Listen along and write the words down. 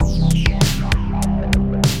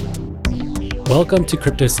Welcome to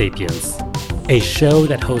Crypto Sapiens, a show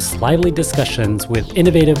that hosts lively discussions with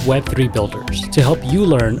innovative Web3 builders to help you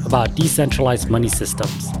learn about decentralized money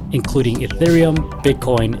systems, including Ethereum,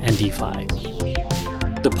 Bitcoin, and DeFi.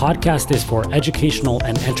 The podcast is for educational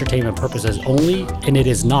and entertainment purposes only, and it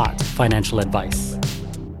is not financial advice.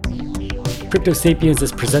 Crypto Sapiens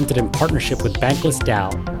is presented in partnership with Bankless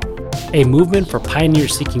DAO, a movement for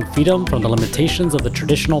pioneers seeking freedom from the limitations of the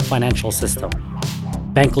traditional financial system.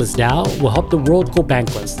 Bankless DAO will help the world go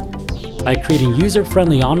bankless by creating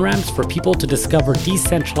user-friendly on-ramps for people to discover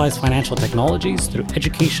decentralized financial technologies through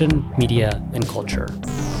education, media, and culture.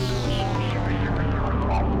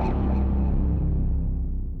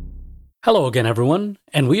 Hello again, everyone,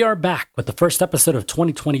 and we are back with the first episode of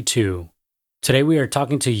 2022. Today we are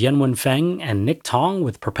talking to Yenwen Feng and Nick Tong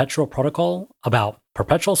with Perpetual Protocol about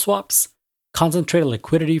perpetual swaps, concentrated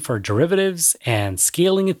liquidity for derivatives, and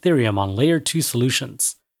scaling Ethereum on Layer 2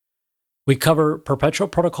 solutions. We cover Perpetual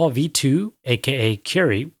Protocol v2, aka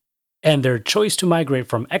Curie, and their choice to migrate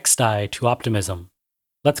from XDAI to Optimism.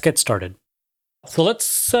 Let's get started. So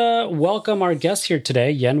let's welcome our guests here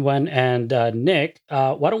today, Yenwen and Nick.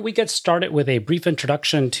 Why don't we get started with a brief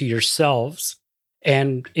introduction to yourselves?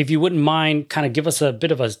 And if you wouldn't mind, kind of give us a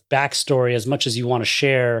bit of a backstory as much as you want to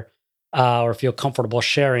share or feel comfortable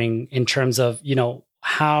sharing in terms of,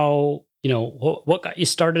 how, what got you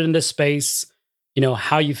started in this space,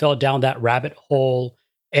 how you fell down that rabbit hole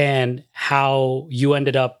and how you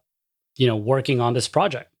ended up, working on this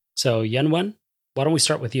project. So Yenwen, why don't we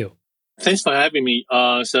start with you? Thanks for having me.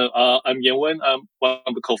 I'm Yenwen. I'm one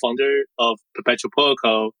of the co-founder of Perpetual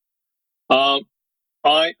Protocol. The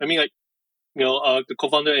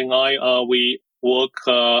co-founder and I, we work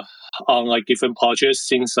on different projects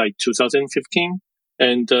since 2015,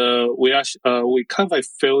 and we kind of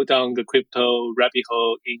fell down the crypto rabbit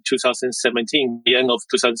hole in 2017, the end of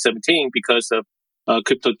 2017, because of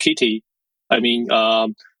CryptoKitty.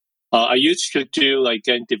 I used to do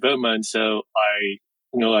game development, so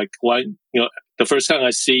the first time I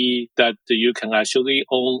see that you can actually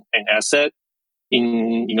own an asset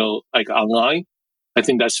in online, I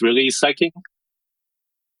think that's really exciting.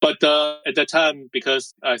 But at that time,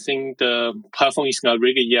 because I think the platform is not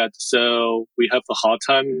ready yet, so we have a hard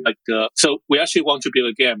time. So we actually want to build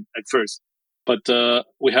a game at first, but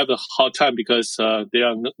we have a hard time because there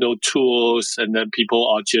are no tools, and then people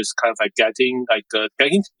are just kind of getting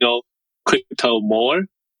to know crypto more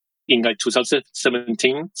in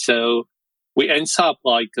 2017. So we end up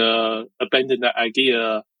abandon that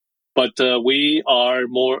idea, but we are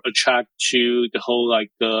more attracted to the whole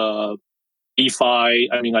DeFi.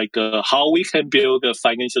 How we can build a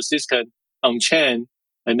financial system on chain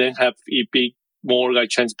and then have it be more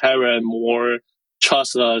transparent, more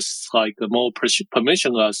trustless, more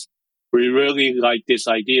permissionless. We really like this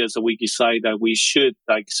idea, so we decide that we should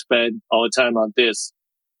spend our time on this.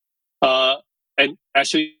 And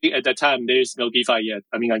actually, at that time, there is no DeFi yet.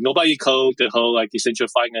 Nobody called the whole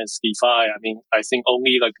decentralized finance DeFi. I think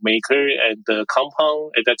only Maker and the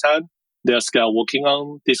Compound at that time, they're still working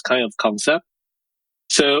on this kind of concept.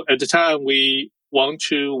 So at the time, we want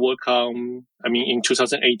to work on, in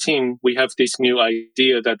 2018, we have this new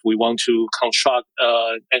idea that we want to construct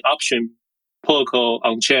an option protocol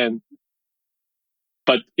on chain,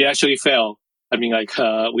 but it actually failed.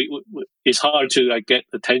 It's hard to get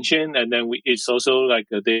attention, and then it's also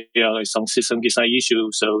there are some system design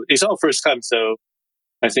issues. So it's our first time. So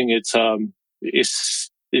I think it's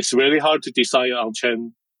really hard to design on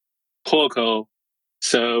chain protocol.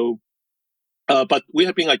 So, but we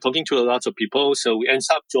have been talking to a lot of people. So we end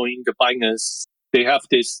up joining the Binance. They have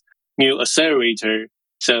this new accelerator.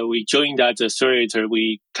 So we joined that accelerator.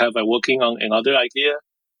 We kind of working on another idea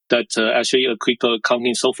that actually a crypto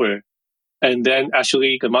accounting software. And then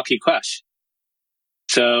actually the market crashed.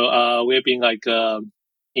 So we've been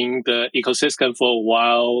in the ecosystem for a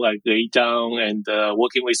while, lay down and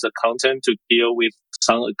working with the content to deal with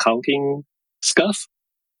some accounting stuff.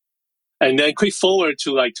 And then quick forward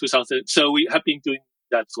to 2000. So we have been doing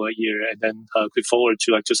that for a year, and then quick forward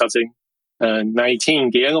to 2019.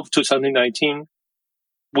 The end of 2019,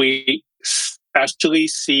 we actually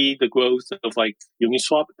see the growth of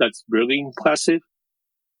Uniswap. That's really impressive.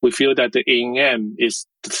 We feel that the AMM is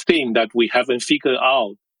the thing that we haven't figured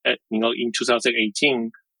out, in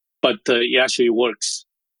 2018, but it actually works.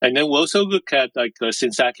 And then we also look at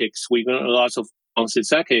Synthetix. We learn a lot on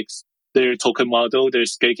Synthetix. Their token model, their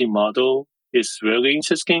staking model is really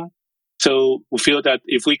interesting. So we feel that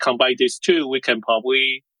if we combine these two, we can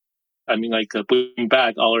probably, bring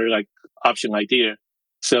back our option idea.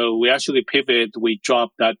 So we actually pivot. We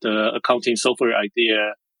drop that accounting software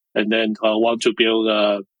idea, and then want to build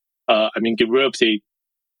derivative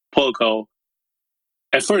protocol.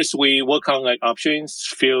 At first, we work on like options.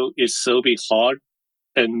 Feel it's so bit hard,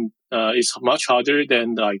 and it's much harder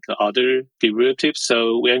than like other derivatives.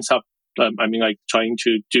 So we end up, trying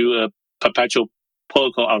to do a perpetual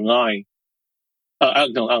protocol online,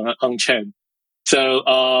 on chain.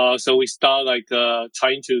 So we start like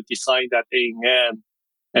trying to design that AMM,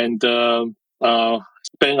 and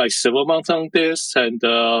spend like several months on this. And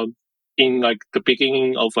in like the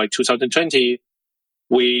beginning of like 2020,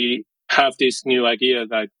 we have this new idea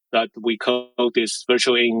that we call this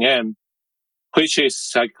virtual AMM, which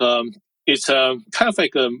is like it's a kind of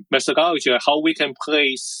like a methodology of how we can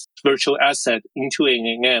place virtual asset into an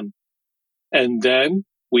AMM, and then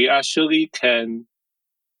we actually can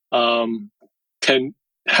have an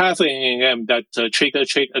AMM that trade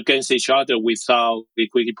against each other without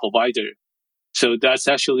liquidity provider. So that's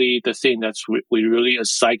actually the thing that we really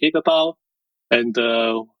excited about, and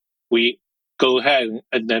we go ahead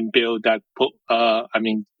and then build that.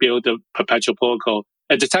 Build the perpetual protocol.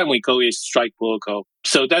 At the time, we call it Strike protocol.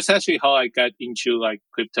 So that's actually how I got into like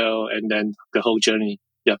crypto and then the whole journey.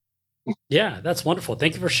 Yeah. Yeah, that's wonderful.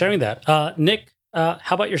 Thank you for sharing that. Nick, how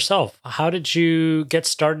about yourself? How did you get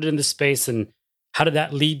started in this space, and how did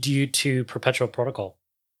that lead you to Perpetual Protocol?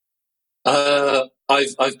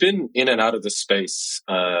 I've been in and out of the space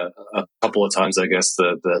a couple of times. I guess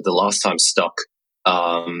the last time stuck.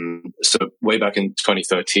 So way back in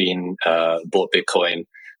 2013, bought Bitcoin,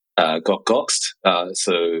 got goxed,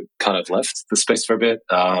 so kind of left the space for a bit.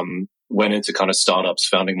 Went into kind of startups,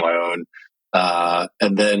 founding my own,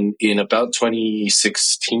 and then in about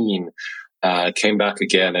 2016, came back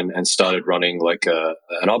again and started running like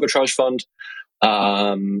an arbitrage fund.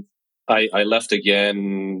 I left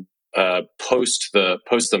again post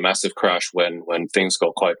the massive crash when things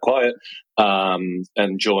got quite quiet,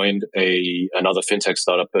 and joined another fintech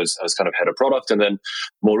startup as kind of head of product, and then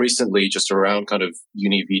more recently, just around kind of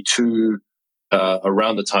Uni V2,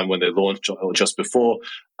 around the time when they launched or just before,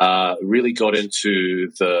 really got into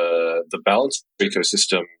the balance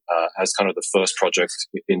ecosystem as kind of the first project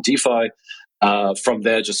in DeFi. From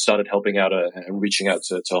there, just started helping out and reaching out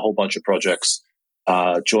to a whole bunch of projects.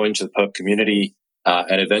 Joined the Perp community,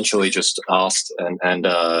 and eventually just asked and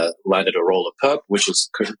landed a role at Perp, which is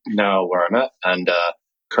now where I'm at, and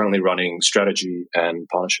currently running strategy and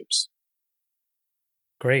partnerships.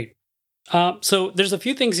 Great. So there's a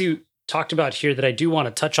few things you talked about here that I do want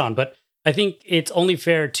to touch on, but I think it's only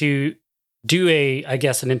fair to do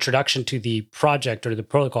an introduction to the project or the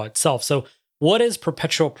protocol itself. So what is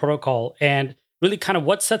Perpetual Protocol, and really kind of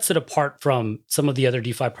what sets it apart from some of the other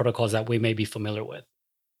DeFi protocols that we may be familiar with?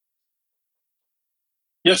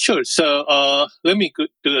 Yeah, sure. So let me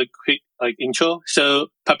do a quick intro. So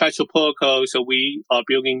Perpetual Protocol, so we are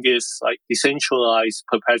building this like decentralized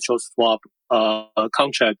perpetual swap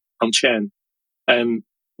contract on chain, and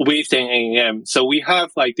with an AMM. So we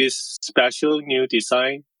have like this special new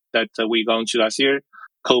design that we launched last year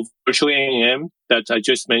called Virtual AMM that I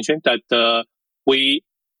just mentioned, that we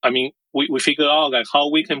figure out like how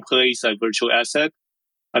we can place a virtual asset,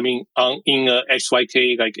 in a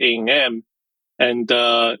XYK like AMM, and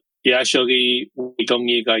we don't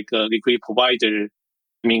need like a liquidity provider,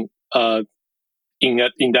 in that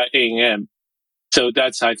AMM. So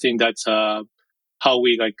I think that's how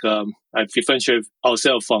we differentiate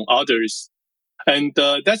ourselves from others, and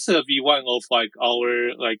that's a V1 of like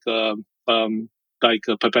our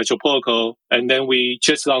Perpetual Protocol, and then we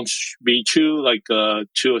just launched V2 like 2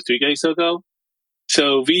 or 3 days ago.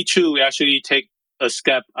 So V2 we actually take a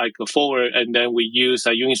step like forward, and then we use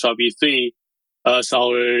Uniswap V3 as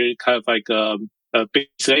our kind of like a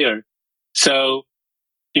base layer. So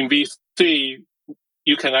in V3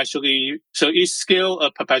 you can actually it scale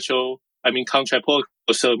a perpetual contract protocol.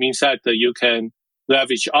 So it means that you can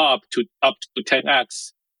leverage up to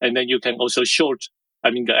 10x, and then you can also short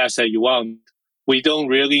the asset you want. We don't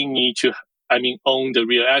really need to own the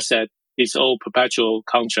real asset. It's all perpetual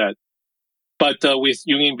contract. But with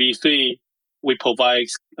Union V3, we provide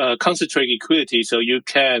concentrated liquidity, so you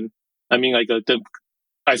can I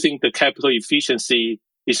think the capital efficiency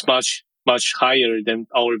is much higher than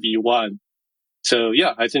our V1. So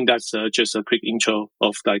yeah, I think that's just a quick intro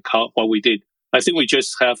of like what we did. I think we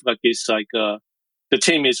just have like this the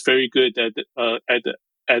team is very good at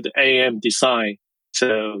AM design.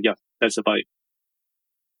 So yeah, that's about it.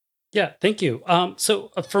 Yeah, thank you.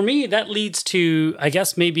 So for me, that leads to, I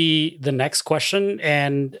guess, maybe the next question.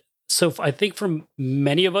 And so I think for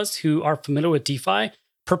many of us who are familiar with DeFi,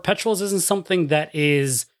 perpetuals isn't something that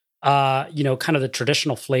is, kind of the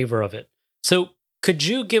traditional flavor of it. So could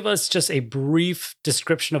you give us just a brief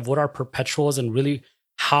description of what are perpetuals and really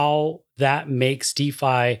how that makes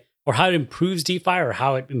DeFi, or how it improves DeFi, or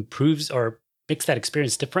how it improves or makes that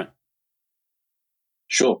experience different?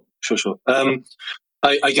 Sure.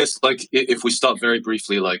 I guess like if we start very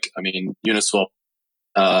briefly, like I mean, Uniswap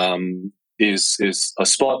is a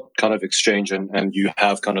spot kind of exchange, and you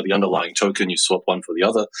have kind of the underlying token. You swap one for the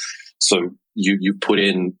other. So you put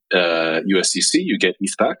in USDC, you get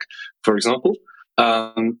ETH back, for example.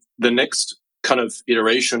 The next kind of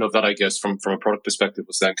iteration of that, I guess, from a product perspective,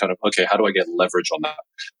 was then kind of, okay, how do I get leverage on that?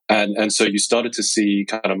 And so you started to see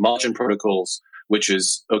kind of margin protocols, which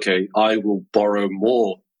is, okay, I will borrow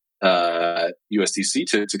more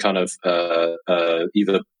USDC to kind of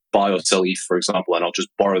either buy or sell ETH, for example, and I'll just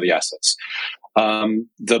borrow the assets. Well,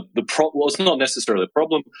 it's not necessarily a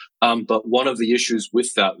problem, but one of the issues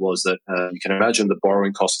with that was that you can imagine the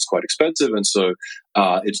borrowing cost is quite expensive, and so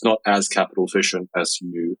it's not as capital efficient as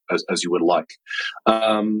you would like.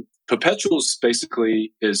 Perpetuals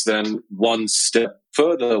basically is then one step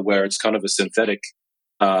further, where it's kind of a synthetic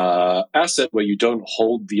asset where you don't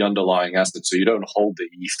hold the underlying asset, so you don't hold the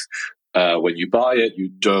ETH. When you buy it, you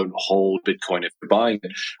don't hold Bitcoin if you're buying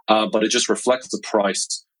it, but it just reflects the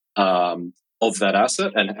price of that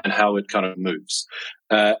asset and how it kind of moves.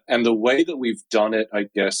 And the way that we've done it, I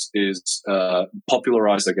guess, is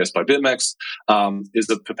popularized, I guess, by BitMEX, is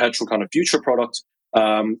the perpetual kind of future product.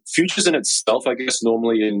 Futures in itself, I guess,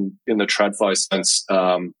 normally in the TradFi sense,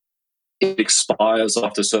 it expires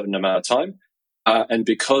after a certain amount of time. And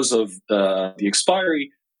because of the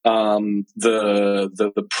expiry,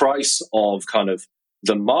 the price of kind of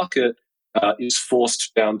the market is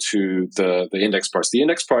forced down to the index price. The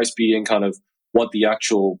index price being kind of what the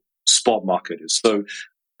actual spot market is. So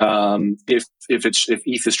if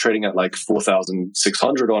ETH is trading at like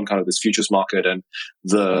 4,600 on kind of this futures market, and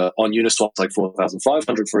on Uniswap like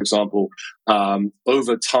 4,500, for example,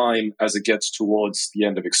 over time as it gets towards the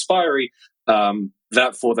end of expiry,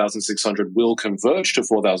 that 4,600 will converge to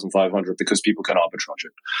 4,500 because people can arbitrage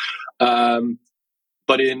it.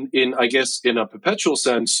 But in I guess in a perpetual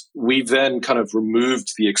sense, we've then kind of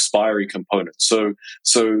removed the expiry component. So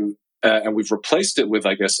and we've replaced it with,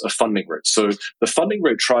 I guess, a funding rate. So the funding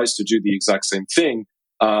rate tries to do the exact same thing,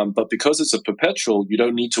 but because it's a perpetual, you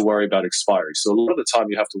don't need to worry about expiry. So a lot of the time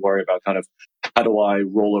you have to worry about kind of, how do I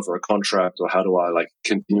roll over a contract, or how do I like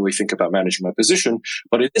continually think about managing my position?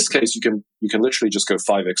 But in this case, you can literally just go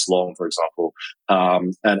 5x long, for example,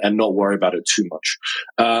 and not worry about it too much.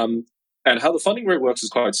 And how the funding rate works is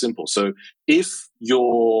quite simple. So if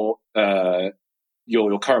your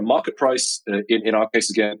current market price, in our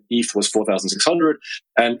case again, ETH was 4,600,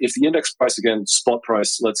 and if the index price again, spot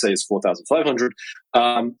price, let's say is 4,500,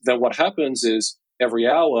 then what happens is every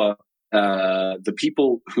hour, the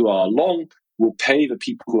people who are long will pay the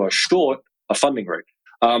people who are short a funding rate.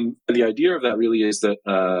 And the idea of that really is that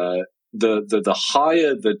the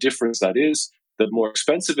higher the difference that is, the more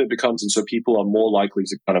expensive it becomes, and so people are more likely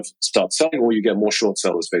to kind of start selling, or you get more short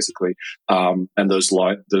sellers basically, and those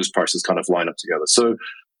prices kind of line up together. So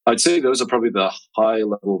I'd say those are probably the high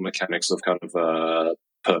level mechanics of kind of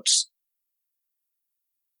perps.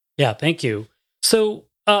 Yeah, thank you. So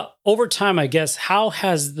over time, I guess, how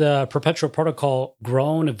has the perpetual protocol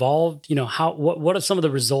grown, evolved? What are some of the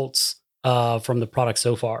results from the product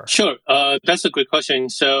so far? Sure, that's a great question.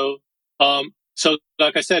 So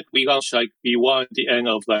like I said, we launched like V1 at the end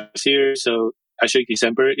of last year. So actually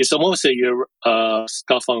December, it's almost a year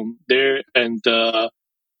stuff on there. And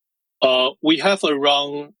we have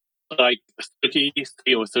around like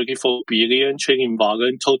 33 or 34 billion trading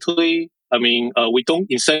volume totally. I mean, we don't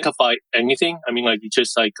incentivize anything. I mean, like it's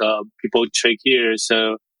just like people trade here.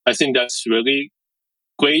 So I think that's really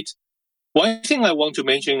great. One thing I want to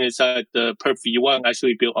mention is that the Perp V1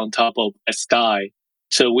 actually built on top of SDAI.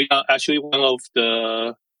 So we are actually one of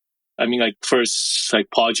the, first like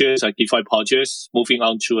projects, like DeFi projects, moving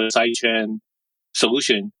on to a sidechain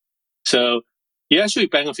solution. So it actually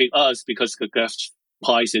benefit us because the gas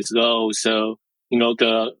price is low. So,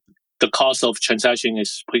 the cost of transaction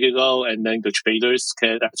is pretty low, and then the traders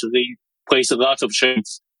can actually place a lot of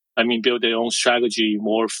trades. Build their own strategy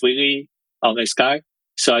more freely on SDAI.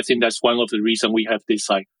 So I think that's one of the reasons we have this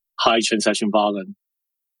like high transaction volume.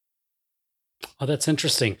 Oh, that's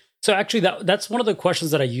interesting. So actually, that's one of the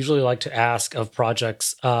questions that I usually like to ask of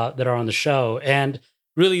projects that are on the show. And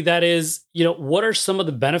really, that is, what are some of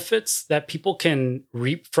the benefits that people can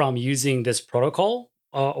reap from using this protocol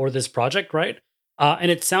or this project, right?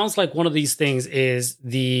 And it sounds like one of these things is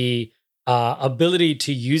the ability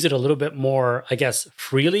to use it a little bit more, I guess,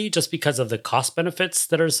 freely, just because of the cost benefits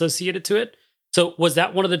that are associated to it. So was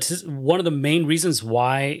that one of the main reasons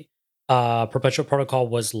why Perpetual Protocol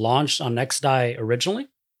was launched on NextDAI originally?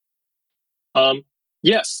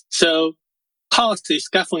 Yes. So cost is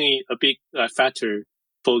definitely a big factor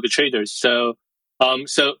for the traders. So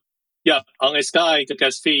yeah, on Sky the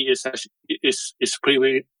gas fee is actually is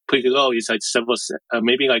pretty low. It's like several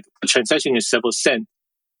maybe like a transaction is several cents,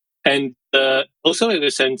 and also at the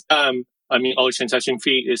same time, I mean, our transaction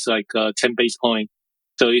fee is like 10 base point,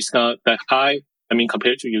 so it's not that high. I mean,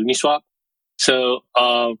 compared to Uniswap. So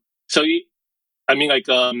I mean, like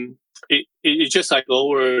it just like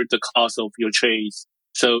lower the cost of your trades.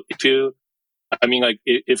 So if you I mean, like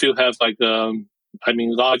if you have like I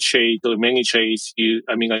mean, large trades or many trades,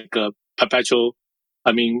 I mean, like a perpetual,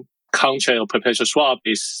 I mean, contract or perpetual swap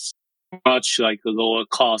is much like a lower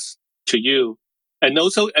cost to you, and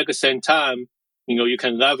also at the same time, you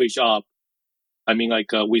can leverage up. I mean,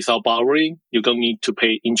 like without borrowing, you don't need to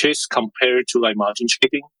pay interest compared to like margin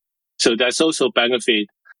trading. So that's also benefit,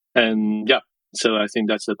 and yeah. So I think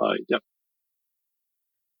that's about it. Yeah.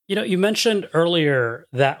 You mentioned earlier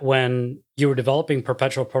that when you were developing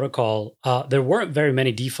Perpetual Protocol, there weren't very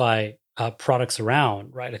many DeFi products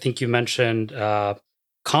around, right? I think you mentioned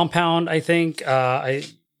Compound. I think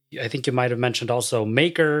you might have mentioned also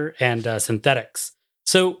Maker and Synthetics.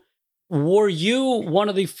 So, were you one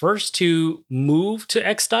of the first to move to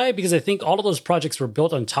XDAI? Because I think all of those projects were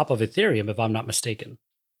built on top of Ethereum, if I'm not mistaken.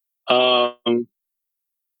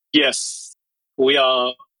 Yes, we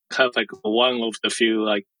are kind of like one of the few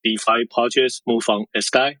like DeFi projects move on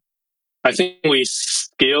Sky. I think we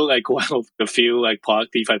still like one of the few like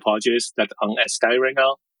DeFi projects that on Sky right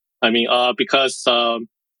now. I mean, because I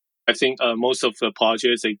think most of the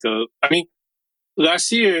projects they go. I mean,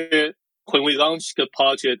 last year when we launched the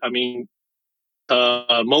project, I mean,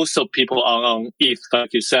 most of people are on ETH,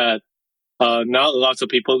 like you said. Now lots of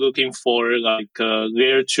people looking for like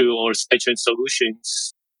layer 2 or station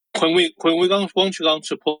solutions. When we want to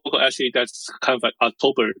launch a protocol, actually that's kind of like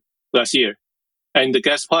October last year, and the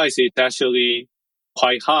gas price is actually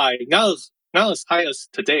quite high. Not as high as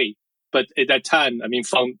today, but at that time,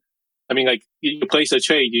 like you place a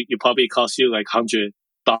trade, you probably cost you like $100.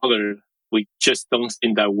 We just don't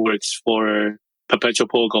think that works for perpetual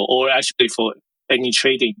protocol or actually for any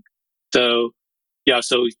trading. So yeah,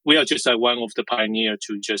 so we are just like one of the pioneer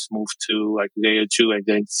to just move to like layer 2 and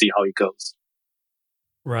then see how it goes.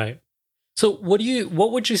 Right. So what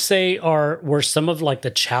would you say were some of like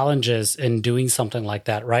the challenges in doing something like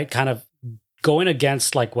that, right? Kind of going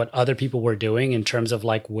against like what other people were doing in terms of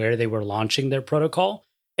like where they were launching their protocol,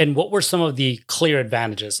 and what were some of the clear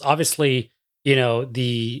advantages? Obviously,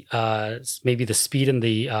 the maybe the speed and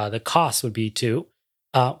the cost would be two.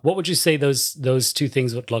 What would you say those two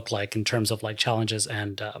things would look like in terms of like challenges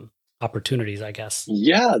and opportunities, I guess?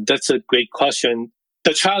 Yeah, that's a great question.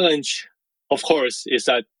 The challenge, of course, is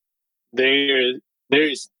that there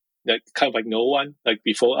is like kind of like no one like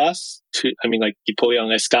before us to like deploy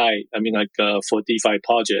on Sky. For DeFi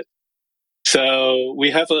project. So we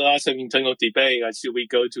have a lot of internal debate. Like, should we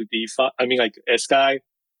go to DeFi? Like Sky,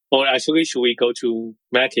 or actually should we go to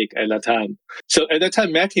Matic at that time? So at that time,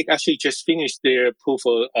 Matic actually just finished their proof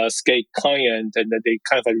of stake client, and then they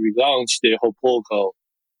kind of like relaunched their whole protocol.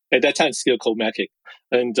 At that time, still called Matic.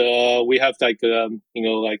 And we have like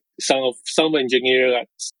like some engineer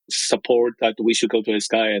support that we should go to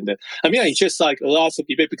Sky, and it's just like a lot of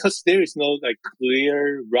debate because there is no like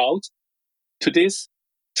clear route to this.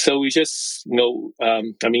 So we just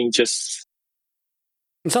just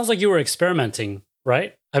It sounds like you were experimenting,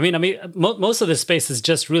 right? Most of this space is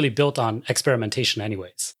just really built on experimentation,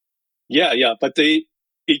 anyways. yeah, but it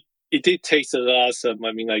did take a lot of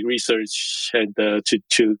like research and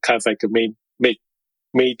to kind of like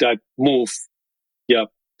make that move. Yeah.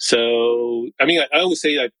 So I would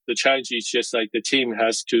say that the challenge is just like the team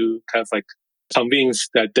has to kind of like convince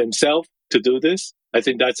that themselves to do this. I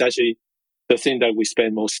think that's actually the thing that we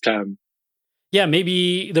spend most time. Yeah,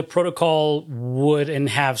 maybe the protocol wouldn't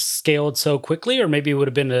have scaled so quickly, or maybe it would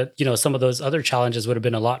have been some of those other challenges would have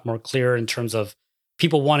been a lot more clear in terms of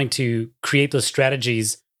people wanting to create those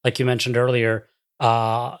strategies, like you mentioned earlier,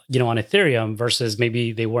 on Ethereum versus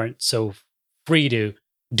maybe they weren't so free to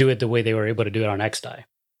do it the way they were able to do it on XDAI.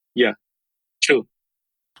 Yeah, true.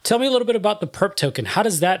 Tell me a little bit about the perp token. How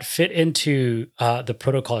does that fit into the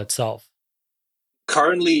protocol itself?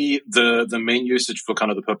 Currently, the main usage for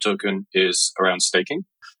kind of the perp token is around staking.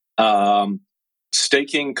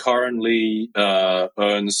 Staking currently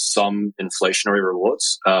earns some inflationary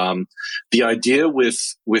rewards. The idea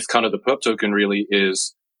with kind of the perp token really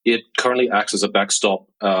is it currently acts as a backstop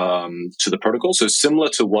to the protocol. So similar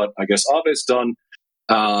to what I guess Aave's done,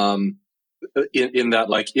 in that,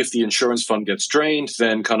 like, if the insurance fund gets drained,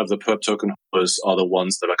 then kind of the perp token holders are the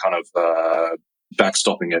ones that are kind of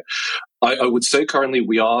backstopping it. I would say currently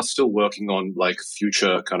we are still working on like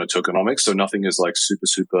future kind of tokenomics, so nothing is like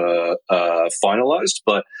super finalized.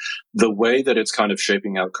 But the way that it's kind of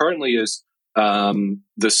shaping out currently is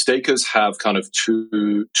the stakers have kind of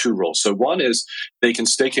two roles. So one is they can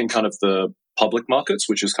stake in kind of the public markets,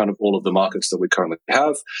 which is kind of all of the markets that we currently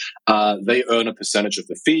have. They earn a percentage of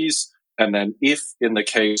the fees, and then if in the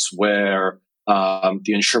case where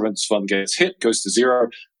the insurance fund goes to zero,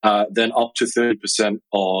 then up to 30%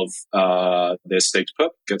 of their staked perp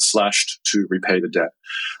gets slashed to repay the debt.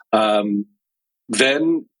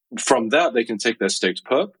 Then from that, they can take their staked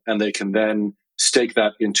perp and they can then stake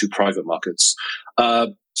that into private markets.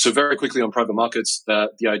 So very quickly on private markets,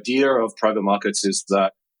 the idea of private markets is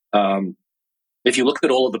that if you look at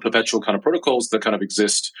all of the perpetual kind of protocols that kind of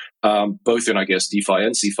exist, both in, I guess, DeFi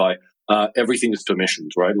and CeFi, everything is permissioned,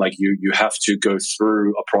 right? Like you have to go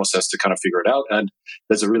through a process to kind of figure it out. And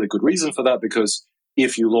there's a really good reason for that, because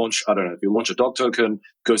if you launch, if you launch a dog token,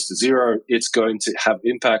 goes to zero, it's going to have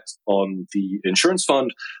impact on the insurance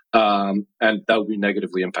fund, and that will be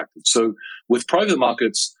negatively impacted. So with private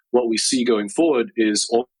markets, what we see going forward is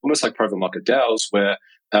almost like private market DAOs, where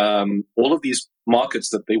all of these markets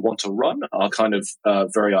that they want to run are kind of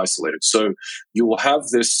very isolated. So you will have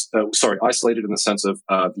this, isolated in the sense of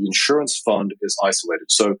the insurance fund is isolated.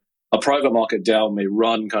 So a private market DAO may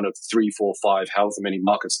run kind of 3, 4, 5, however many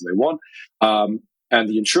markets they want. And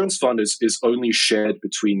the insurance fund is only shared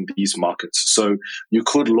between these markets. So you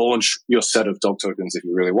could launch your set of dog tokens if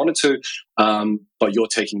you really wanted to, but you're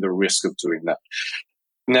taking the risk of doing that.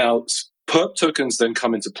 Now, perp tokens then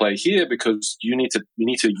come into play here, because you need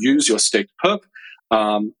to use your staked perp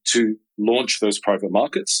to launch those private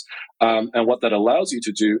markets. And what that allows you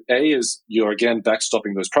to do, is you're again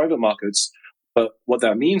backstopping those private markets. But what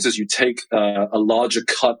that means is you take a larger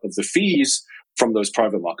cut of the fees from those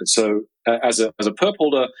private markets. So as a perp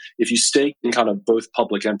holder, if you stake in kind of both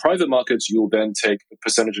public and private markets, you'll then take a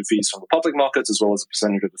percentage of fees from the public markets as well as a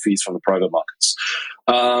percentage of the fees from the private markets.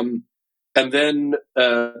 And then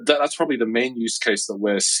that's probably the main use case that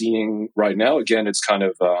we're seeing right now. Again, it's kind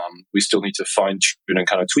of we still need to fine tune and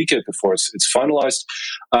kind of tweak it before it's finalized.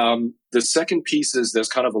 The second piece is there's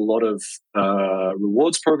kind of a lot of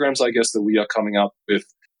rewards programs, I guess, that we are coming up with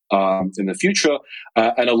in the future,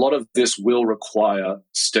 and a lot of this will require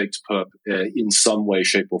staked perp in some way,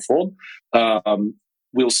 shape, or form.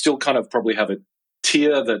 We'll still kind of probably have a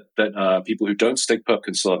tier that people who don't stake perp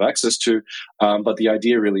can still have access to, but the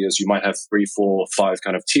idea really is you might have 3, 4, 5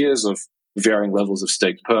 kind of tiers of varying levels of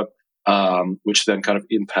staked perp, which then kind of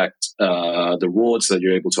impact the rewards that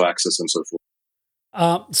you're able to access and so forth.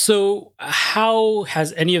 So how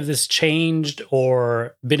has any of this changed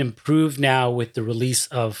or been improved now with the release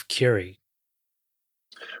of Curie?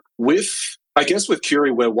 I guess with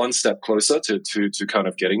Curie, we're one step closer to kind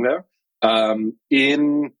of getting there.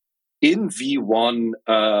 In V1,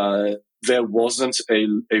 there wasn't a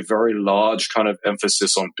very large kind of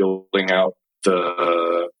emphasis on building out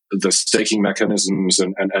the staking mechanisms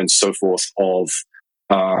and so forth of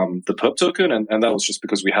the perp token, and that was just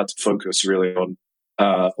because we had to focus really on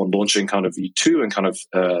launching kind of V2 and kind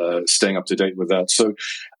of staying up to date with that. So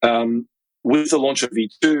with the launch of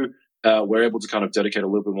V2, we're able to kind of dedicate a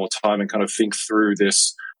little bit more time and kind of think through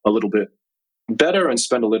this a little bit better and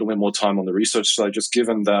spend a little bit more time on the research side, just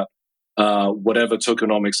given that whatever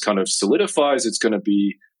tokenomics kind of solidifies, it's going to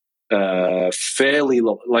be fairly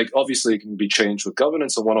like obviously it can be changed with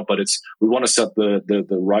governance and whatnot, but we want to set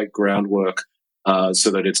the right groundwork so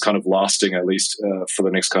that it's kind of lasting at least for the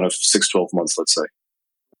next kind of 6-12 months, let's say.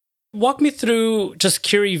 Walk me through just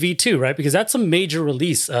Curie V2, right? Because that's a major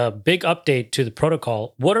release, a big update to the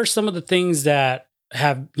protocol. What are some of the things that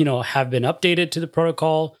have been updated to the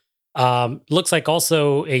protocol? Looks like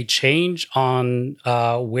also a change on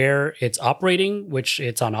where it's operating, which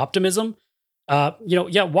it's on Optimism.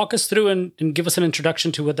 Walk us through and give us an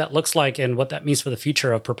introduction to what that looks like and what that means for the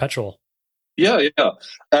future of Perpetual. Yeah.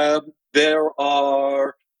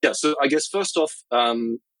 So I guess first off,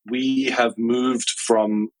 we have moved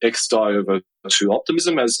from XDAI over to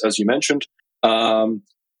Optimism, as you mentioned.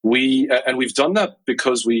 We've done that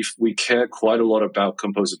because we care quite a lot about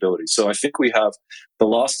composability. So I think we have, the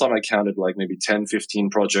last time I counted, like maybe 10, 15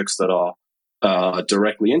 projects that are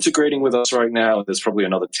directly integrating with us right now. There's probably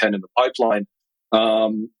another 10 in the pipeline.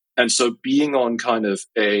 And so being on kind of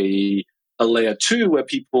a layer 2 where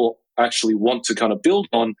people actually want to kind of build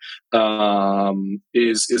on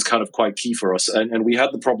is kind of quite key for us. And we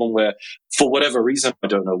had the problem where, for whatever reason, I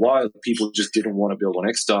don't know why, people just didn't want to build on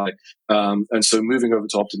XDAI. And so moving over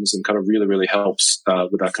to Optimism kind of really, really helps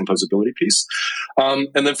with that composability piece. And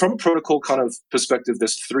then from a protocol kind of perspective,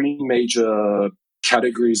 there's 3 major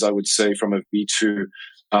categories, I would say, from a V2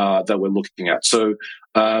 that we're looking at. So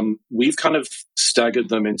we've kind of staggered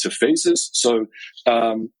them into phases. So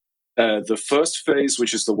the first phase,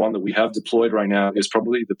 which is the one that we have deployed right now, is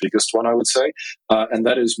probably the biggest one, I would say. And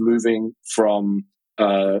that is moving from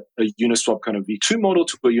a Uniswap kind of V2 model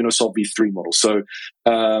to a Uniswap V3 model. So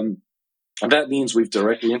that means we've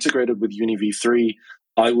directly integrated with Uni V3.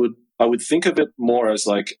 I would think of it more as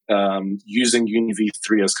like using Uni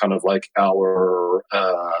V3 as kind of like our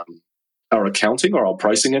accounting or our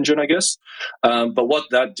pricing engine, I guess. But what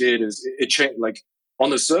that did is it changed. Like on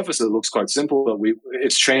the surface, it looks quite simple, but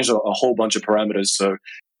it's changed a whole bunch of parameters. So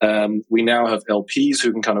we now have LPs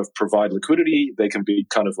who can kind of provide liquidity. They can be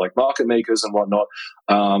kind of like market makers and whatnot.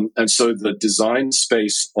 And so the design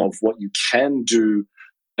space of what you can do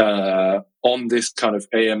on this kind of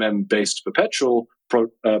AMM-based perpetual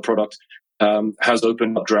product has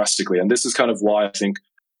opened up drastically. And this is kind of why I think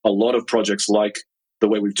a lot of projects like the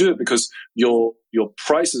way we do it, because your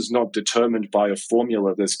price is not determined by a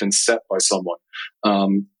formula that's been set by someone.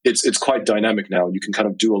 It's quite dynamic now. You can kind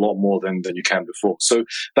of do a lot more than you can before. So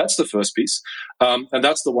that's the first piece. And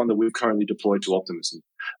that's the one that we've currently deployed to Optimism.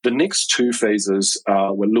 The next two phases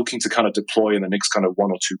we're looking to kind of deploy in the next kind of 1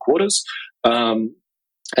 or 2 quarters. And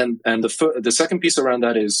the second piece around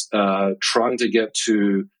that is trying to get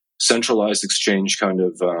to centralized exchange kind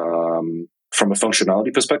of from a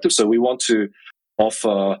functionality perspective. So we want to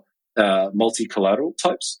offer multi-collateral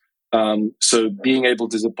types. So being able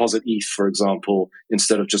to deposit ETH, for example,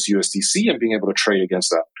 instead of just USDC, and being able to trade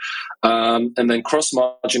against that. And then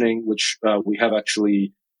cross-margining, which we have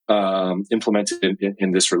actually implemented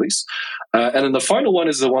in this release. And then the final one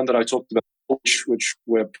is the one that I talked about, which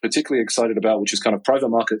we're particularly excited about, which is kind of private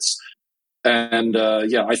markets. And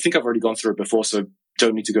I think I've already gone through it before, so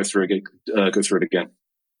don't need to go through it again.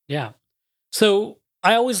 Yeah. So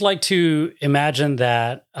I always like to imagine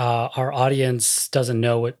that our audience doesn't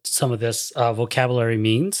know what some of this vocabulary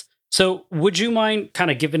means. So would you mind kind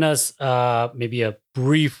of giving us maybe a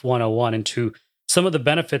brief 101 into some of the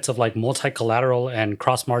benefits of like multi-collateral and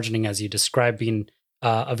cross-margining as you described being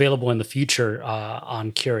available in the future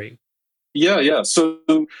on Curie? Yeah. So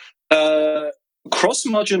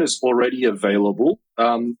cross-margin is already available.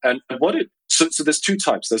 So there's two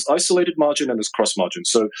types. There's isolated margin and there's cross-margin.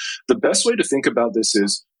 So the best way to think about this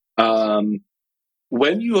is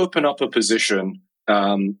when you open up a position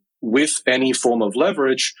with any form of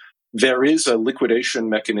leverage, there is a liquidation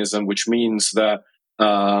mechanism, which means that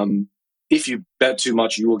if you bet too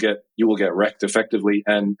much, you will get wrecked effectively,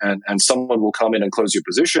 and someone will come in and close your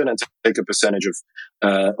position and take a percentage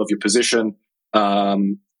of your position,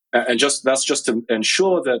 and that's just to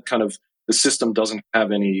ensure that kind of the system doesn't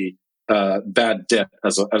have any bad debt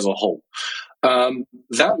as a whole.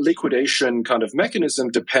 That liquidation kind of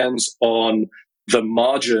mechanism depends on the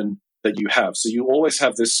margin that you have. So you always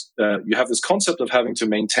have this concept of having to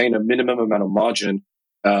maintain a minimum amount of margin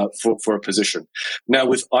for a position. Now,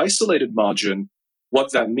 with isolated margin,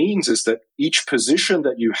 what that means is that each position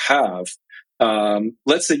that you have,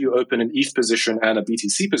 let's say you open an ETH position and a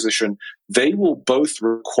BTC position, they will both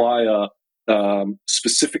require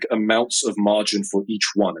specific amounts of margin for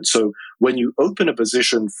each one. And so when you open a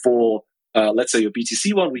position for, let's say your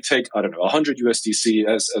BTC one, we take, 100 USDC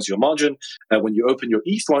as your margin. And when you open your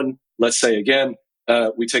ETH one, let's say again,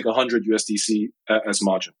 we take 100 USDC as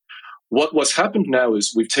margin. What's happened now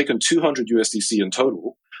is we've taken 200 USDC in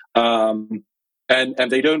total. And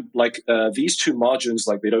they don't these two margins,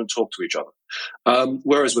 they don't talk to each other.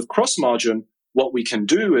 Whereas with cross margin, what we can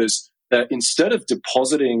do is instead of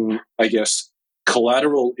depositing,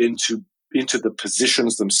 collateral into the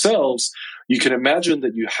positions themselves, you can imagine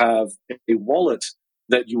that you have a wallet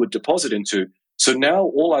that you would deposit into. So now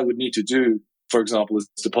all I would need to do, for example, is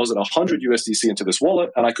deposit 100 USDC into this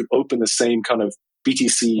wallet, and I could open the same kind of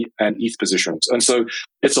BTC and ETH positions. And so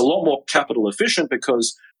it's a lot more capital efficient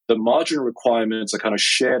because the margin requirements are kind of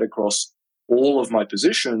shared across all of my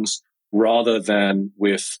positions rather than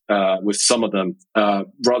with some of them,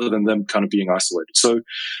 rather than them kind of being isolated. So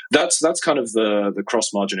that's kind of the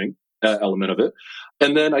cross margining element of it.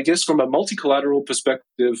 And then I guess from a multi-collateral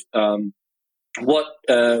perspective, I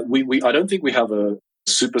don't think we have a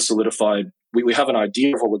super solidified. We have an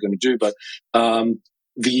idea of what we're going to do, but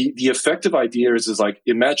the effective idea is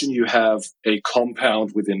imagine you have a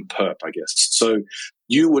compound within perp, I guess. So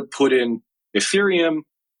you would put in Ethereum,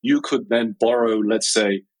 you could then borrow, let's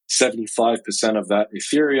say, 75% of that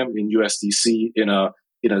Ethereum in USDC in a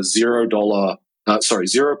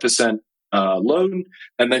 0% loan,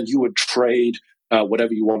 and then you would trade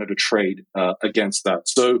whatever you wanted to trade against that.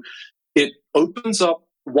 So it opens up.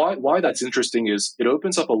 Why that's interesting is it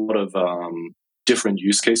opens up a lot of different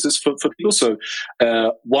use cases for people. So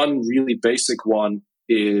one really basic one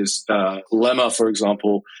is Lemma, for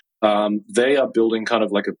example. They are building kind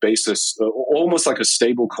of like a basis, almost like a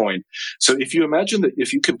stable coin. So if you imagine that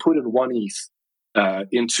if you can put in 1 ETH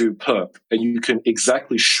into Perp and you can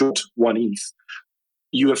exactly short 1 ETH,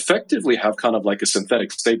 you effectively have kind of like a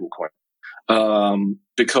synthetic stable coin.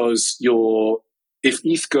 Because if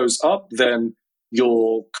ETH goes up, then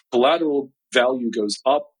your collateral value goes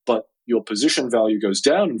up, but your position value goes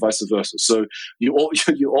down, and vice versa. So you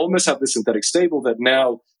almost have this synthetic stable that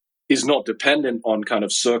now is not dependent on kind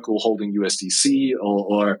of Circle holding USDC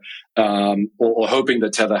or hoping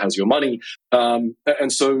that Tether has your money. And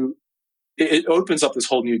so it opens up this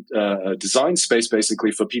whole new design space,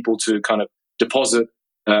 basically, for people to kind of deposit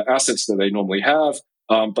assets that they normally have,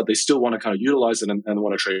 but they still want to kind of utilize it and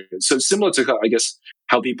want to trade it. So similar to, I guess,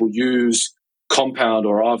 how people use Compound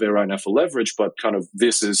or Aave right now for leverage, but kind of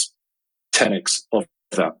this is 10x of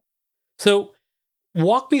that. So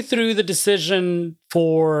walk me through the decision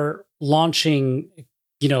for launching,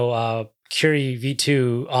 Curie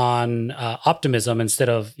V2 on Optimism instead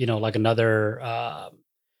of, like another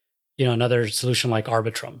solution like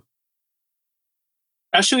Arbitrum.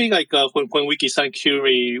 Actually, like when we design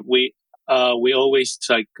Curie, we always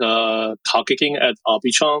targeting at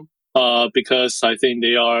Arbitrum because I think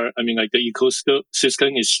they are. I mean, like the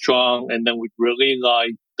ecosystem is strong, and then we really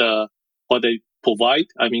like what they provide.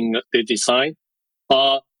 I mean, they design.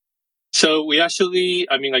 So we actually,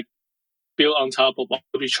 built on top of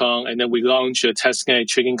Arbitrum, and then we launched a testnet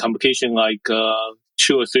trading competition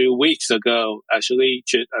 2 or 3 weeks ago. Actually,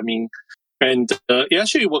 and it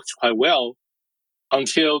actually worked quite well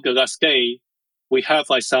until the last day. We have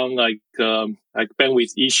some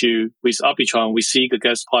bandwidth issue with Arbitrum. We see the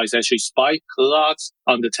gas price actually spike a lot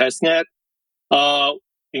on the testnet.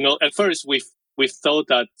 At first we thought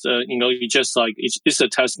that you just it's a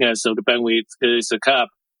testnet, so the bandwidth is a cap.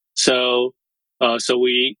 So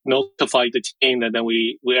we notified the team, and then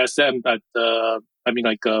we asked them that we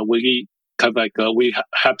kind of we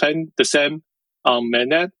happen the same on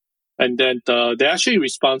mainnet, and then they actually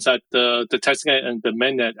respond that the testnet and the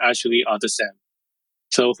mainnet actually are the same.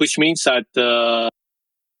 So which means that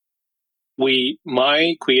we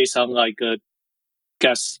might create some a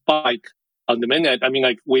gas spike on the mainnet.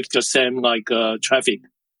 With the same traffic.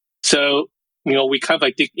 So we kind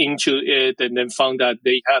of dig into it and then found that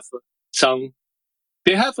they have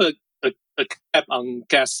a cap on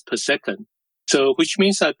gas per second. So which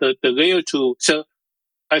means that the layer 2. So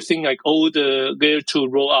I think all the layer 2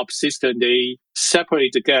 roll up system, they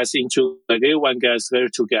separate the gas into layer 1 gas, layer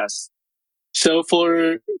 2 gas. So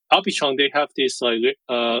for Arbitrum, they have this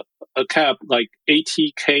a cap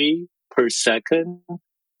 80K per second.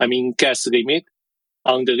 Gas limit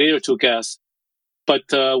on the layer 2 gas.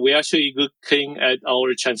 But we actually looking at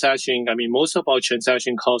our transaction. Most of our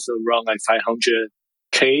transaction costs around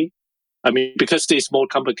 500K. Because it's more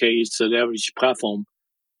complicated, it's a leverage platform.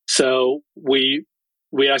 So we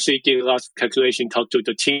actually did a lot of calculation, talked to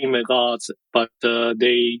the team a lot, but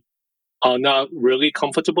they are not really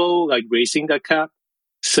comfortable raising that cap.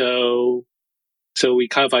 So we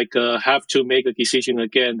kind of have to make a decision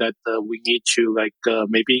again that we need to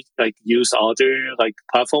maybe use other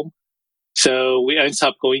platform. So we ended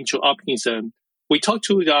up going to Optimism. We talked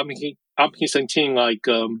to the Optimism team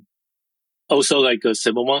also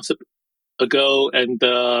 7 months ago, and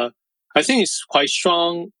I think it's quite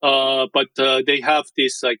strong. But they have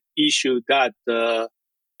this issue that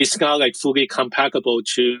it's not fully compatible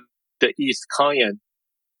to the ETH client.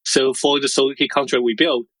 So for the Solidity contract we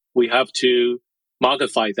built, we have to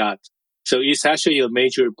modify that. So it's actually a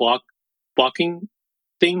major blocking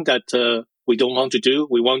thing that we don't want to do.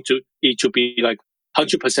 We want it to be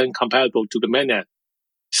 100% compatible to the mainnet.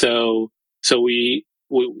 So we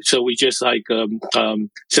just so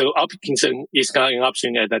Optimism is not an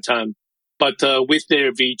option at that time. But with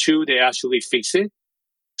their V2, they actually fix it.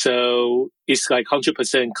 So it's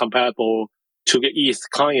 100% compatible to the ETH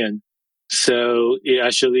client. So we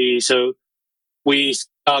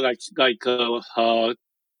are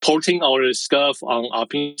porting our stuff on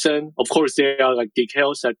Optimism. Of course, there are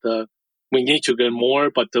details that we need to learn more,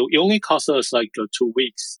 but it only cost us 2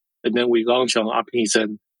 weeks, and then we launched on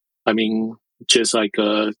Optimism. Just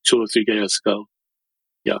 2 or 3 days ago.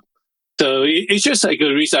 Yeah. So it's just a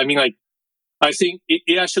reason. I think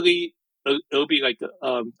it actually it'll be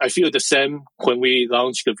I feel the same when we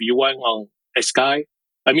launched the V1 on Sky.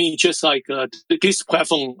 Just this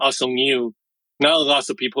platform are so new. Not lots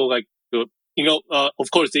of people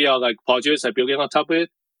of course they are projects are building on top of it,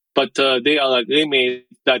 but they are limited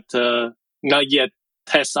that not yet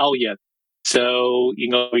test out yet. So,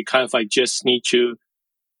 we kind of like just need to,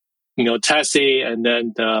 test it and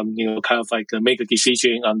then, kind of like make a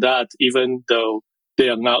decision on that, even though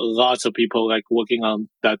there are not lots of people like working on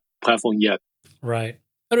that platform yet. Right.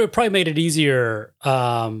 But it probably made it easier,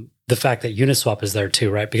 the fact that Uniswap is there too,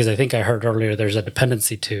 right? Because I think I heard earlier there's a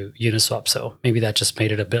dependency to Uniswap. So maybe that just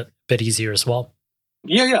made it a bit easier as well.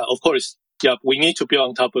 Yeah, of course. Yeah, we need to build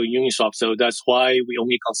on top of Uniswap. So that's why we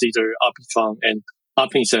only consider Arbitrum and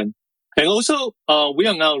Optimism. And also, we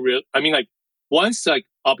are now once like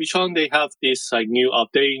Arbitrum, they have this like new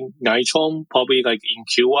update, Nitron, probably like in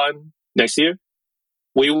Q1 next year,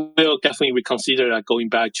 we will definitely reconsider like going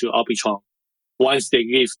back to Arbitrum once they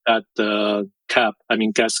lift that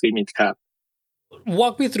gas limit cap.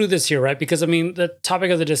 Walk me through this here, right? Because the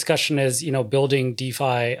topic of the discussion is, building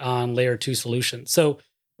DeFi on layer 2 solutions. So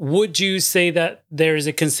would you say that there is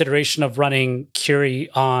a consideration of running Curie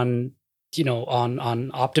on,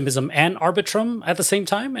 on Optimism and Arbitrum at the same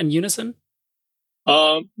time and unison?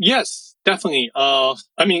 Yes, definitely.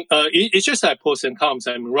 It's just like pros and cons.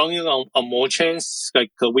 I'm running on more chains,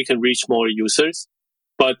 like we can reach more users,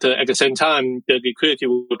 but at the same time, the liquidity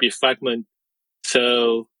will be fragmented.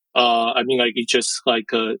 So, it's just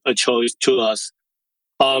like a choice to us.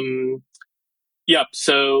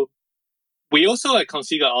 So we also like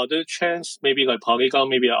consider other chains, maybe like Polygon,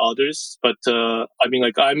 maybe others. But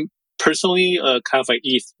I'm personally kind of like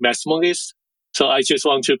ETH maximalist, so I just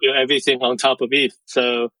want to build everything on top of ETH.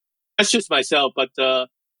 So that's just myself. But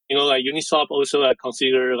like Uniswap also I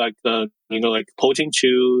consider like porting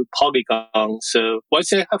to Polygon. So once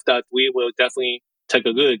they have that, we will definitely take a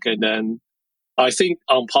look. And then I think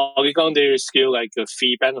on Polygon there is still like a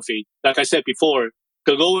fee benefit. Like I said before,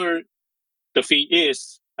 the lower the fee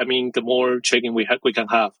is, the more trading we can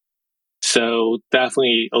have. So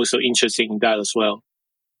definitely also interested in that as well.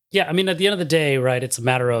 Yeah, at the end of the day, right, it's a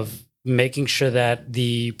matter of making sure that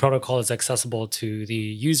the protocol is accessible to the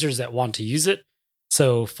users that want to use it.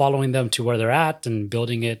 So following them to where they're at and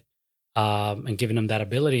building it and giving them that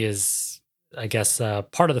ability is, I guess,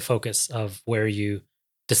 part of the focus of where you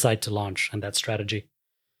decide to launch and that strategy.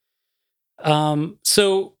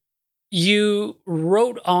 So you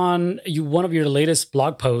wrote on one of your latest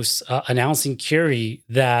blog posts announcing Curie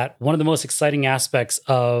that one of the most exciting aspects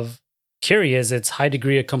of Curie is its high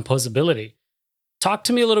degree of composability. Talk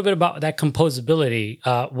to me a little bit about that composability.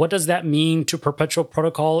 What does that mean to Perpetual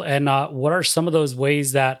Protocol, and what are some of those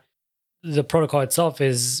ways that the protocol itself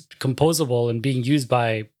is composable and being used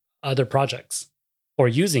by other projects, or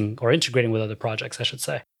using or integrating with other projects, I should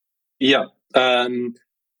say? Yeah,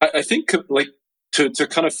 I think like to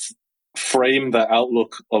kind of frame the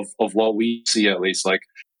outlook of what we see, at least, like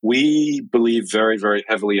we believe very, very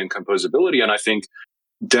heavily in composability, and I think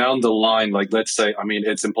down the line, like let's say,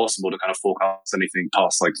 it's impossible to kind of forecast anything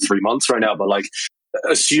past like 3 months right now, but like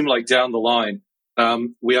assume like down the line,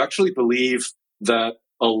 we actually believe that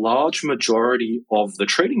a large majority of the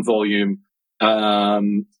trading volume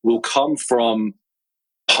will come from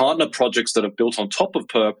partner projects that are built on top of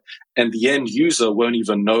Perp, and the end user won't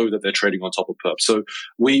even know that they're trading on top of Perp. So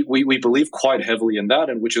we believe quite heavily in that,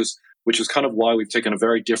 and which is kind of why we've taken a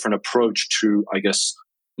very different approach to, I guess,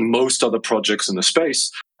 most other projects in the space,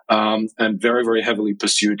 and very, very heavily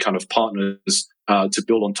pursued kind of partners to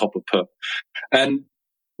build on top of Perp. And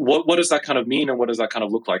what does that kind of mean, and what does that kind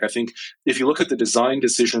of look like? I think if you look at the design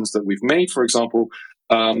decisions that we've made, for example,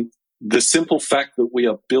 the simple fact that we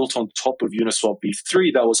are built on top of Uniswap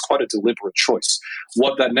v3, that was quite a deliberate choice.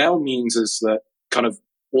 What that now means is that kind of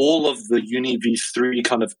all of the Uni v3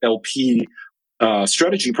 kind of LP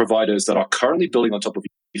strategy providers that are currently building on top of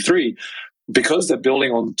v3, because they're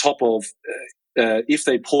building on top of, if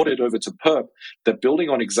they port it over to Perp, they're building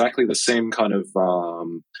on exactly the same kind of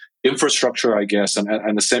infrastructure, I guess,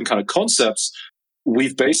 and the same kind of concepts.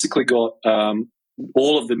 We've basically got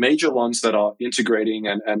all of the major ones that are integrating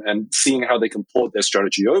and seeing how they can port their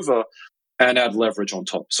strategy over and add leverage on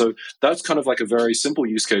top. So that's kind of like a very simple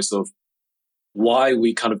use case of why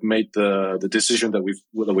we kind of made the decision that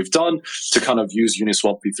we've done to kind of use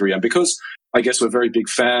Uniswap v3. And because I guess we're very big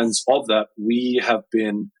fans of that, we have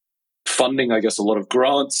been funding, I guess, a lot of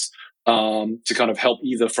grants to kind of help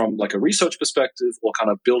either from like a research perspective or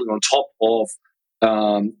kind of building on top of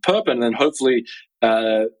Perp. And then hopefully,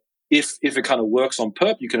 if it kind of works on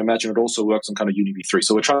Perp, you can imagine it also works on kind of Uni v3.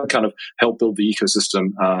 So we're trying to kind of help build the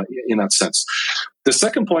ecosystem in that sense. The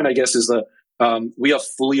second point, I guess, is that we are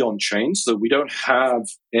fully on chain, so we don't have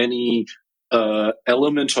any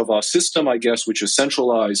element of our system, I guess, which is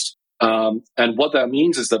centralized. And what that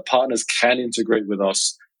means is that partners can integrate with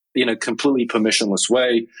us in a completely permissionless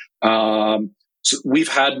way. So we've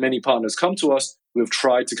had many partners come to us We've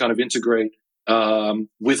tried to kind of integrate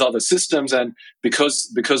with other systems, and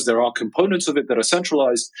because there are components of it that are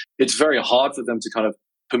centralized, it's very hard for them to kind of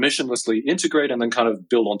permissionlessly integrate and then kind of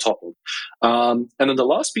build on top of. And then the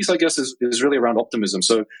last piece, I guess, is really around optimism.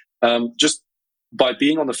 So just by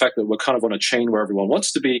being on the fact that we're kind of on a chain where everyone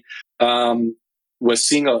wants to be, we're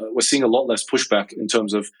seeing a lot less pushback in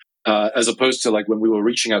terms of as opposed to like when we were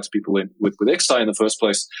reaching out to people with XDAI in the first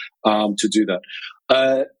place to do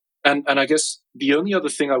that. And I guess the only other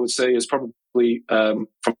thing I would say is probably from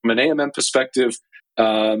an AMM perspective,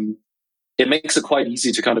 it makes it quite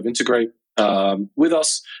easy to kind of integrate with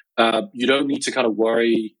us. You don't need to kind of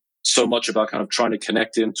worry so much about kind of trying to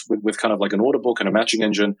connect in with kind of like an order book and a matching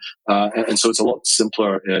engine. And so it's a lot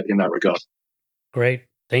simpler in that regard. Great.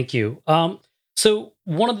 Thank you. So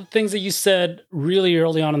one of the things that you said really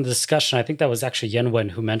early on in the discussion, I think that was actually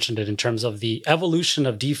Yenwen who mentioned it in terms of the evolution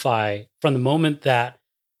of DeFi from the moment that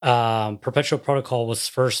Perpetual Protocol was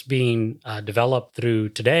first being developed through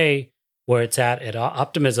today, where it's at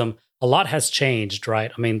Optimism. A lot has changed,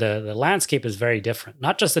 right? I mean, the landscape is very different,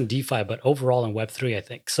 not just in DeFi, but overall in Web3, I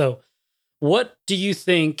think. So what do you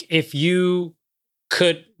think, if you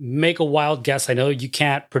could make a wild guess, I know you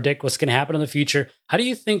can't predict what's going to happen in the future, how do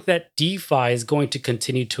you think that DeFi is going to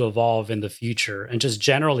continue to evolve in the future? And just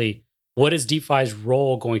generally, what is DeFi's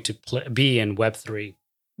role going to be in Web3?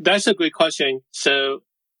 That's a great question. So,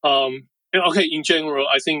 okay, in general,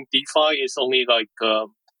 I think DeFi is only like,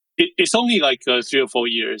 it's only like 3 or 4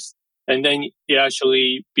 years. And then it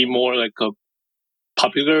actually be more like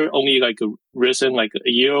popular only like recent, like a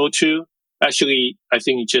year or two. Actually, I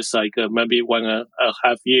think just like maybe 1.5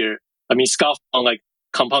 year. I mean, Scarf on like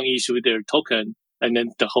Compound issued their token, and then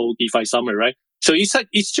the whole DeFi summer, right? So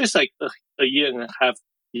it's just like a year and a half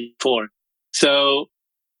before. So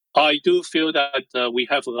I do feel that we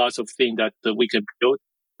have lots of things that we can build.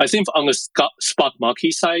 I think on the spot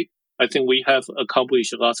market side, I think we have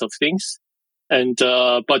accomplished lots of things. And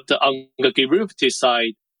but on the derivative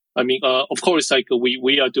side, I mean, of course, like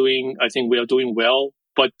we are doing, I think we are doing well.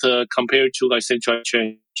 But compared to like central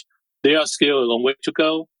exchange, they are still a long way to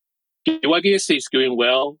go. YDS is doing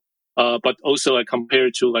well, but also like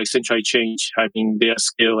compared to like central exchange, I mean, there are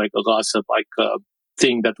still like a lot of like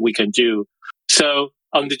thing that we can do. So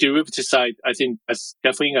on the derivative side, I think that's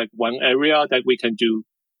definitely like one area that we can do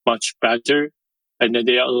much better. And then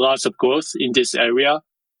there are lots of growth in this area.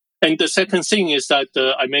 And the second thing is that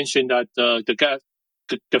I mentioned that the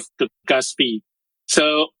gas fee.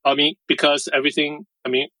 So, I mean, because everything, I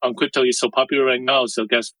mean, on crypto is so popular right now, so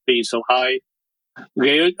gas fee is so high.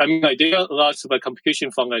 There are lots of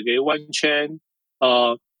competition from like Layer 1 chain.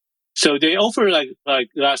 So they offer like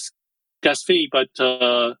less gas fee, but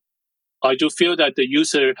I do feel that the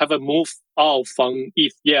user haven't moved out from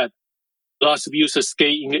ETH yet. Lots of users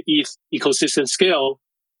stay in the ETH ecosystem scale.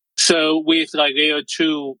 So with like Layer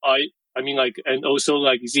 2, I mean like, and also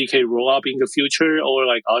like ZK roll up in the future or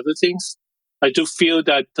like other things, I do feel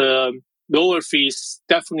that lower fees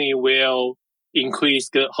definitely will increase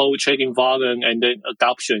the whole trading volume and then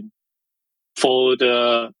adoption for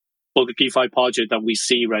the DeFi project that we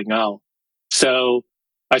see right now. So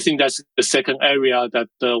I think that's the second area that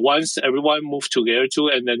once everyone moves to Layer 2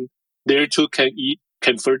 and then Layer 2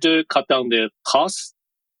 can further cut down the costs,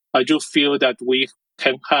 I do feel that we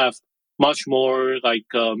can have much more like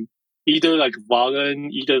either like volume,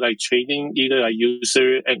 either like trading, either like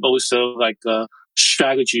user, and also like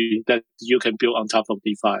strategy that you can build on top of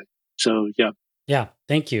DeFi. So yeah,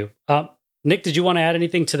 thank you. Nick, did you want to add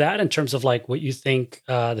anything to that in terms of like what you think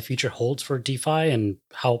the future holds for DeFi and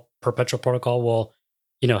how Perpetual Protocol will,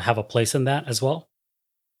 have a place in that as well?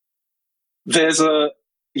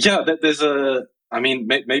 I mean,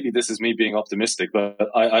 maybe this is me being optimistic, but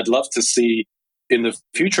I'd love to see in the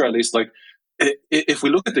future, at least, like if we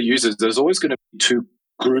look at the users, there's always going to be two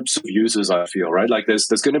groups of users, I feel, right? Like there's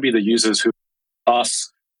going to be the users who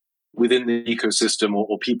us within the ecosystem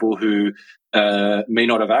or people who may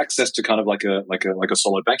not have access to kind of like a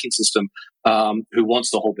solid banking system who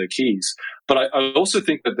wants to hold their keys. But I also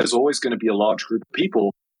think that there's always going to be a large group of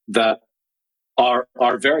people that are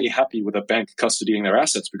very happy with a bank custodying their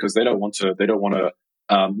assets because they don't want to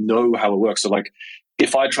know how it works. So like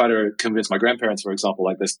if I try to convince my grandparents, for example,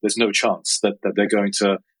 like there's no chance that they're going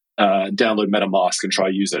to download MetaMask and try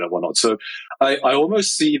to use it and whatnot. So I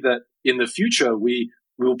almost see that in the future we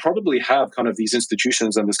will probably have kind of these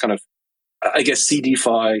institutions and this kind of, I guess,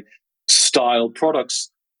 CDFI style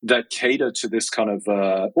products that cater to this kind of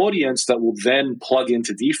audience that will then plug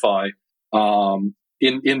into DeFi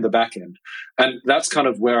in the back end. And that's kind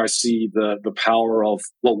of where I see the power of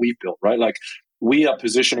what we've built, right? Like we are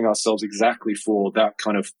positioning ourselves exactly for that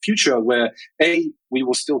kind of future where we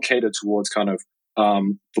will still cater towards kind of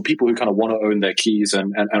for people who kind of want to own their keys,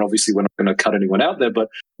 and obviously we're not going to cut anyone out there, but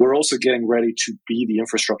we're also getting ready to be the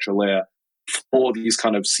infrastructure layer for these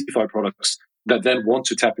kind of CeFi products that then want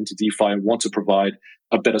to tap into DeFi and want to provide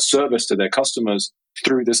a better service to their customers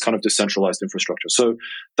through this kind of decentralized infrastructure. So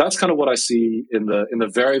that's kind of what I see in the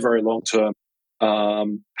very, very long term.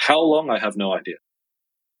 How long, I have no idea.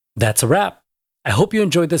 That's a wrap. I hope you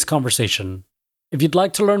enjoyed this conversation. If you'd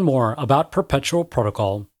like to learn more about Perpetual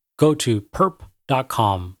Protocol, go to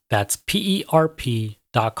perp.com. That's PERP.com.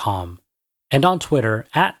 And on Twitter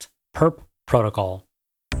 @perpprotocol.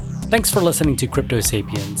 Thanks for listening to Crypto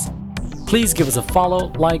Sapiens. Please give us a follow,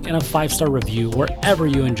 like, and a 5-star review wherever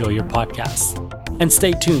you enjoy your podcasts. And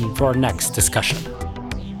stay tuned for our next discussion.